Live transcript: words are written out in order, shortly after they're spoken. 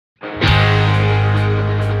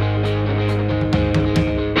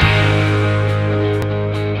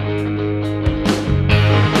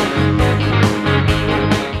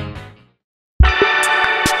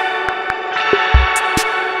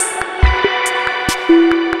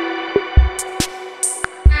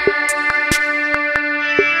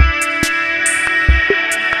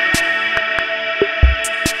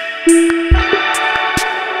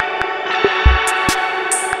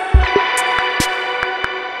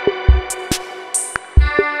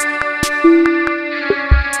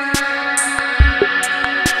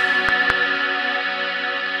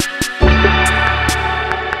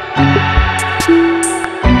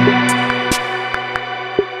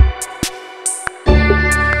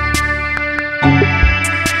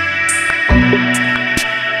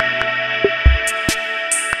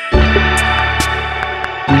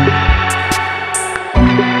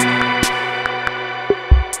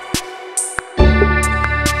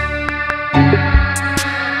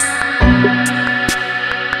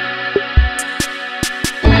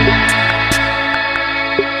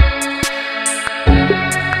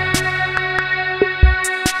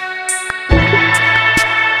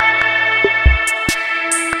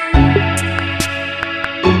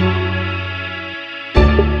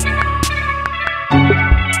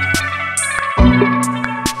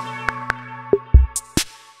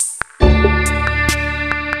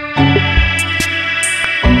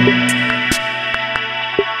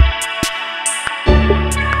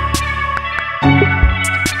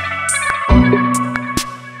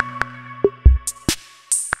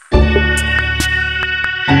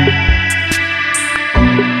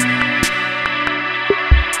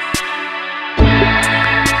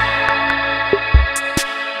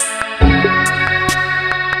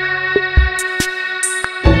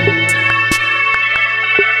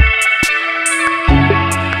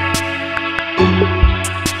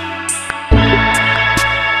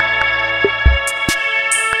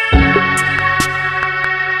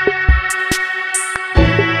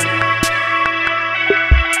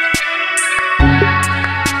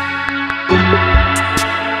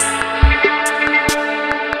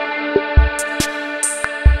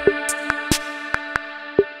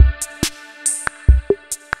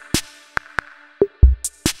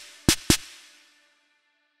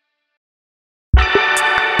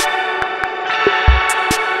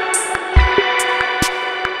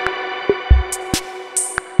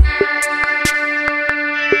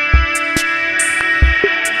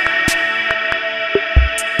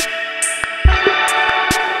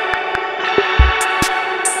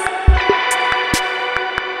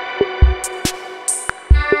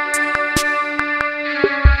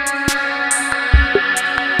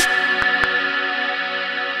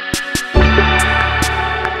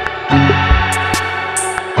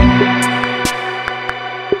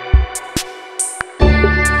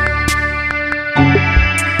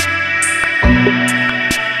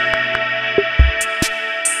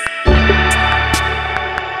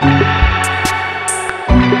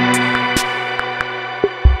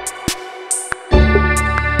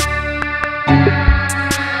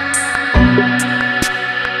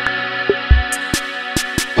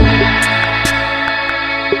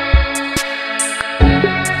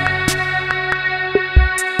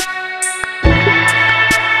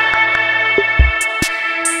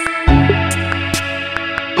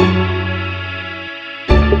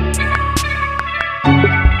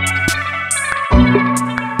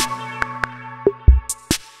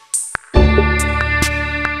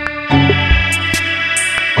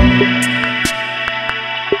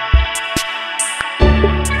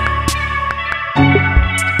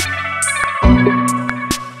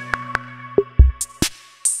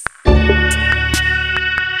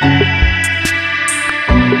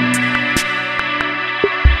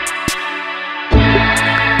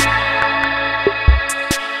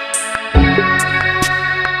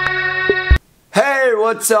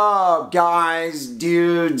What's up, guys,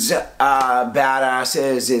 dudes,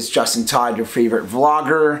 badasses? It's Justin Todd, your favorite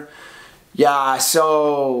vlogger. Yeah,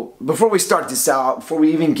 so before we start this out, before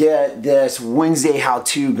we even get this Wednesday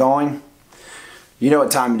how-to going, you know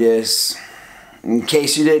what time it is. In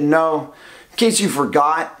case you didn't know, in case you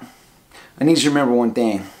forgot, I need you to remember one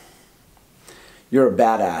thing. You're a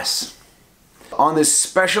badass. On this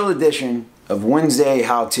special edition of Wednesday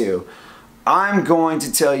how-to, I'm going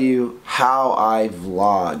to tell you how I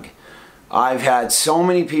vlog. I've had so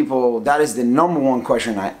many people, that is the #1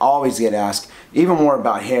 question I always get asked, even more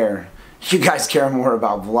about hair. You guys care more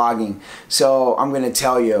about vlogging. So I'm going to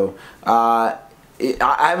tell you, I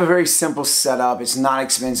have a very simple setup. It's not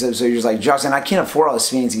expensive, so you're just like, Justin, I can't afford all this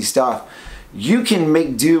fancy stuff. You can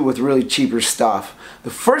make do with really cheaper stuff. The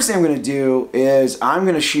first thing I'm going to do is I'm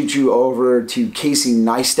going to shoot you over to Casey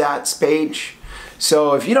Neistat's page.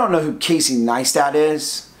 So if you don't know who Casey Neistat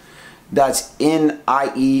is, that's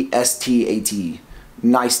N-I-E-S-T-A-T,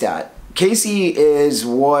 Neistat. Casey is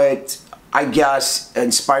what I guess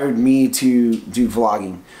inspired me to do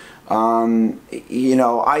vlogging. You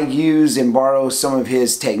know, I use and borrow some of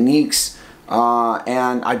his techniques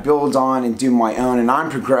and I build on and do my own, and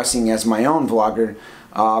I'm progressing as my own vlogger,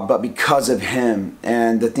 but because of him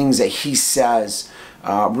and the things that he says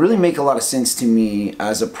really make a lot of sense to me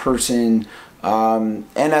as a person and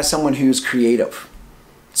as someone who's creative.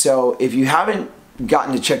 So if you haven't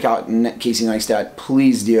gotten to check out Casey Neistat,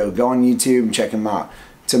 please do. Go on YouTube and check him out.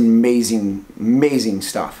 It's amazing, amazing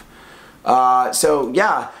stuff. So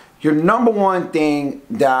yeah, your #1 thing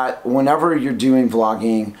that whenever you're doing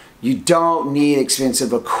vlogging, you don't need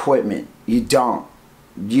expensive equipment. You don't.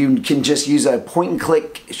 You can just use a point and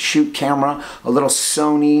click shoot camera, a little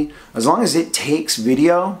Sony, as long as it takes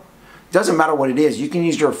video. Doesn't matter what it is. You can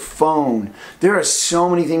use your phone. There are so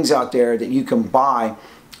many things out there that you can buy.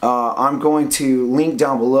 I'm going to link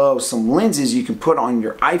down below some lenses you can put on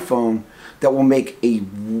your iPhone that will make a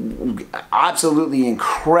absolutely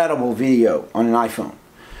incredible video on an iPhone.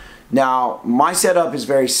 Now, my setup is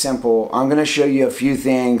very simple. I'm going to show you a few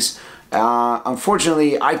things.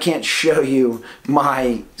 Unfortunately, I can't show you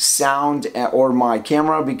my sound or my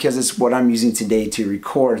camera because it's what I'm using today to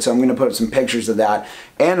record. So I'm going to put up some pictures of that.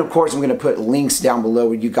 And of course, I'm going to put links down below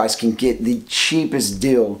where you guys can get the cheapest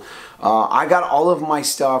deal. I got all of my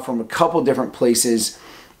stuff from a couple different places.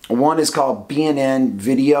 One is called B&N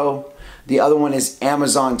Video. The other one is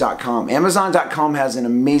Amazon.com. Amazon.com has an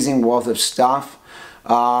amazing wealth of stuff.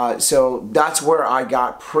 So that's where I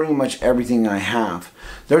got pretty much everything I have.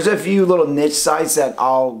 There's a few little niche sites that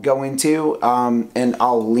I'll go into and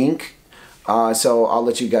I'll link. So I'll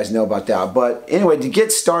let you guys know about that. But anyway, to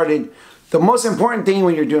get started, the most important thing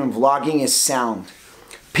when you're doing vlogging is sound.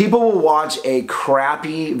 People will watch a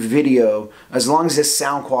crappy video as long as the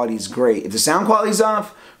sound quality is great. If the sound quality is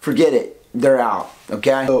off, forget it. They're out.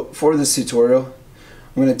 Okay? So for this tutorial,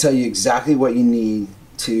 I'm going to tell you exactly what you need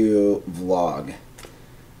to vlog.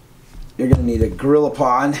 You're going to need a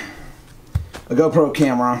GorillaPod, a GoPro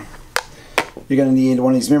camera. You're going to need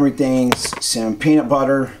one of these memory things, some peanut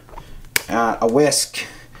butter, a whisk,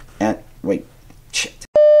 and wait, shit.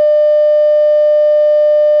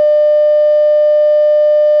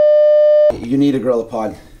 You need a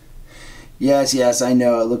GorillaPod. Yes, yes, I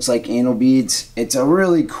know, it looks like anal beads. It's a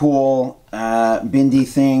really cool bendy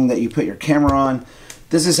thing that you put your camera on.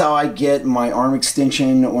 This is how I get my arm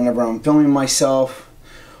extension whenever I'm filming myself.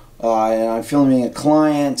 And I'm filming a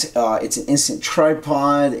client. It's an instant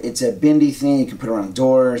tripod. It's a bendy thing you can put around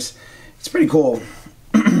doors. It's pretty cool.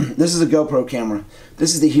 This is a GoPro camera.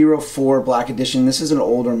 This is the Hero 4 Black Edition. This is an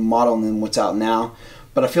older model than what's out now.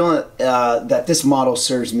 But I feel that this model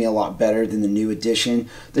serves me a lot better than the new edition.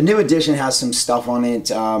 The new edition has some stuff on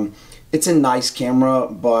it. It's a nice camera,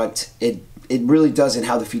 but it really doesn't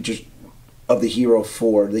have the features of the Hero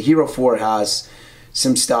 4. The Hero 4 has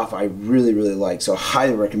some stuff I really, really like, so I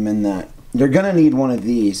highly recommend that. You're gonna need one of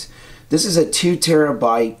these. This is a 2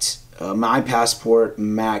 terabyte My Passport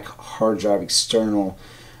Mac hard drive external.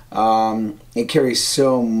 It carries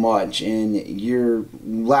so much and your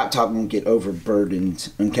laptop won't get overburdened,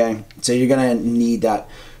 okay? So you're gonna need that,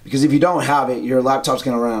 because if you don't have it, your laptop's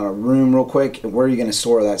gonna run out of room real quick. Where are you gonna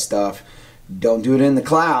store that stuff? Don't do it in the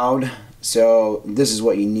cloud, so this is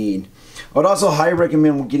what you need. I would also highly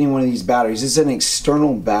recommend getting one of these batteries. This is an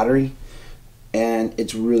external battery and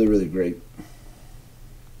it's really, really great.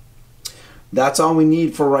 That's all we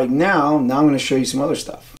need for right now. Now I'm going to show you some other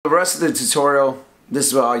stuff. The rest of the tutorial, this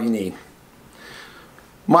is all you need.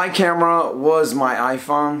 My camera was my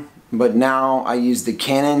iPhone, but now I use the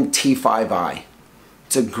Canon T5i.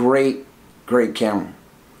 It's a great, great camera.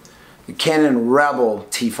 The Canon Rebel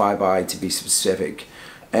T5i to be specific.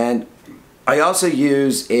 And I also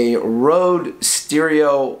use a Rode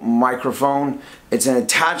stereo microphone. It's an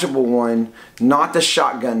attachable one, not the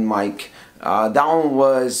shotgun mic. That one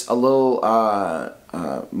was a little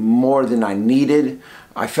more than I needed.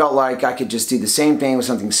 I felt like I could just do the same thing with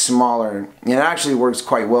something smaller, and it actually works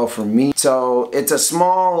quite well for me. So it's a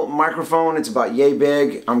small microphone. It's about yay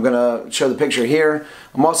big. I'm gonna show the picture here.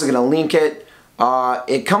 I'm also gonna link it.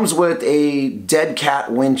 It comes with a dead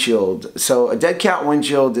cat windshield. So a dead cat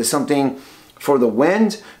windshield is something for the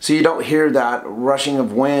wind, so you don't hear that rushing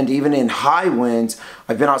of wind. Even in high winds,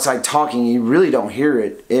 I've been outside talking, you really don't hear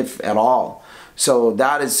it, if at all. So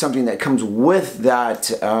that is something that comes with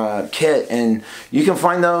that kit, and you can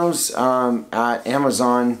find those at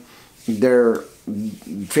Amazon. They're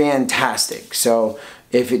fantastic. So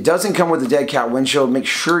if it doesn't come with the dead cat windshield, make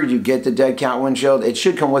sure you get the dead cat windshield. It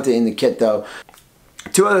should come with it in the kit though.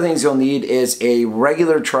 Two other things you'll need is a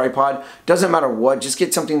regular tripod. Doesn't matter what, just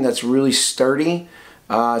get something that's really sturdy,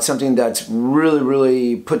 something that's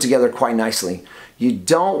really put together quite nicely. You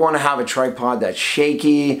don't want to have a tripod that's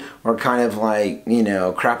shaky or kind of like, you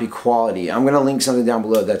know, crappy quality. I'm going to link something down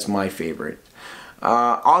below that's my favorite.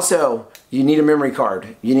 Also, you need a memory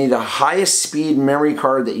card. You need the highest speed memory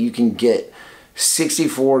card that you can get.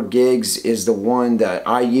 64 gigs is the one that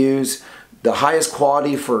I use. The highest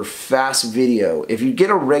quality for fast video. If you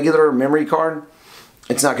get a regular memory card,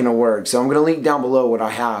 it's not going to work. So I'm going to link down below what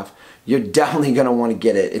I have. You're definitely going to want to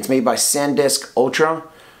get it. It's made by SanDisk Ultra.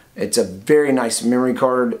 It's a very nice memory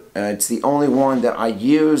card. It's the only one that I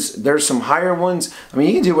use. There's some higher ones. I mean,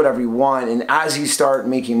 you can do whatever you want, and as you start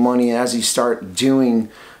making money, and as you start doing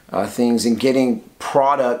things and getting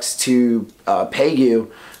products to pay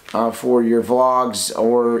you for your vlogs,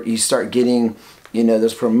 or you start getting, you know,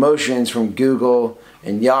 those promotions from Google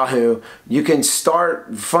and Yahoo, you can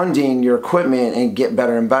start funding your equipment and get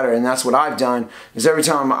better and better. And that's what I've done, is every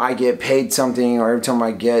time I get paid something or every time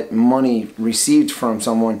I get money received from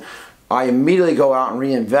someone, I immediately go out and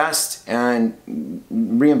reinvest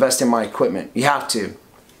in my equipment. You have to.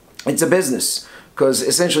 It's a business, because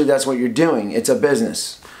essentially that's what you're doing. It's a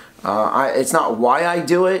business. It's not why I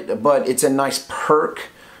do it, but it's a nice perk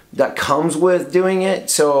that comes with doing it.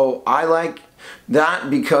 So I like that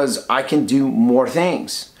because I can do more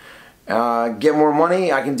things. Get more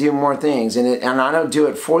money, I can do more things. And I don't do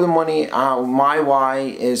it for the money. My why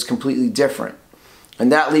is completely different.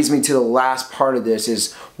 And that leads me to the last part of this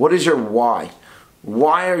is, what is your why?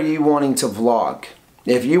 Why are you wanting to vlog?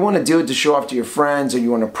 If you want to do it to show off to your friends, or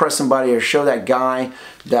you want to impress somebody, or show that guy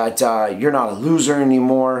that you're not a loser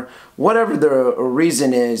anymore, whatever the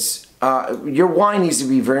reason is, your why needs to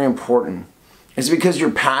be very important. Is it because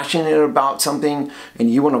you're passionate about something and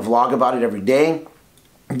you want to vlog about it every day?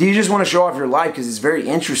 Do you just want to show off your life because it's very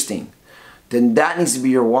interesting? Then that needs to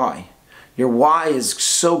be your why. Your why is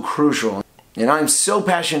so crucial. And I'm so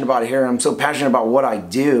passionate about hair. I'm so passionate about what I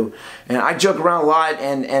do. And I joke around a lot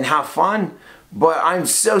and have fun. But I'm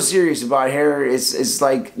so serious about hair. It's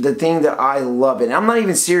like the thing that I love. And I'm not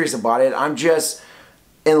even serious about it. I'm just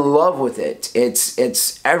in love with it.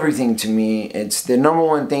 It's everything to me. It's the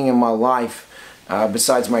 #1 thing in my life.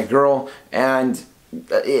 Besides my girl, and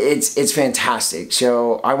it's fantastic.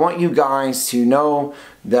 So I want you guys to know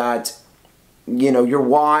that, you know, your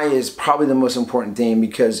why is probably the most important thing,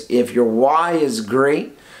 because if your why is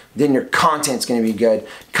great, then your content's going to be good.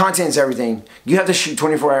 Content's everything. You have to shoot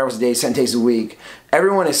 24 hours a day, 7 days a week.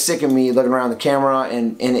 Everyone is sick of me looking around the camera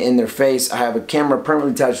and in their face. I have a camera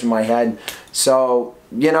permanently attached to my head. So,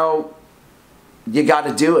 you know, you got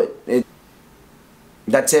to do it.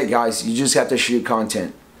 That's it, guys. You just have to shoot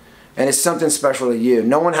content. And it's something special to you.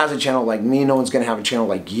 No one has a channel like me. No one's going to have a channel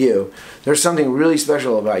like you. There's something really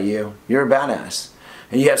special about you. You're a badass.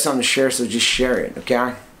 And you have something to share, so just share it,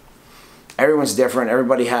 okay? Everyone's different.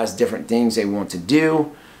 Everybody has different things they want to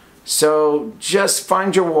do. So just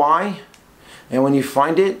find your why. And when you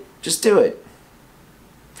find it, just do it.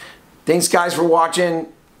 Thanks, guys, for watching.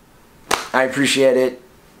 I appreciate it.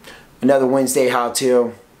 Another Wednesday How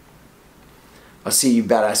To. I'll see you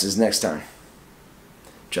badasses next time.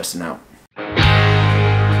 Justin out.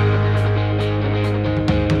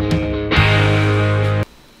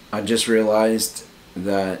 I just realized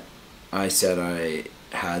that I said I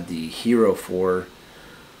had the Hero 4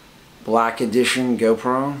 Black Edition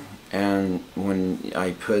GoPro, and when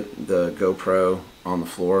I put the GoPro on the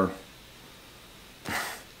floor,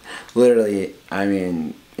 literally, I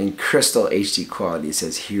mean, in crystal HD quality, it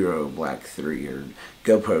says Hero Black 3 or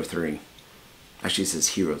GoPro 3. Actually, it says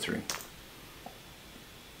Hero 3.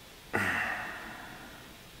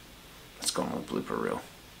 Let's go on the blooper reel.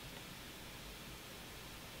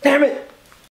 Damn it!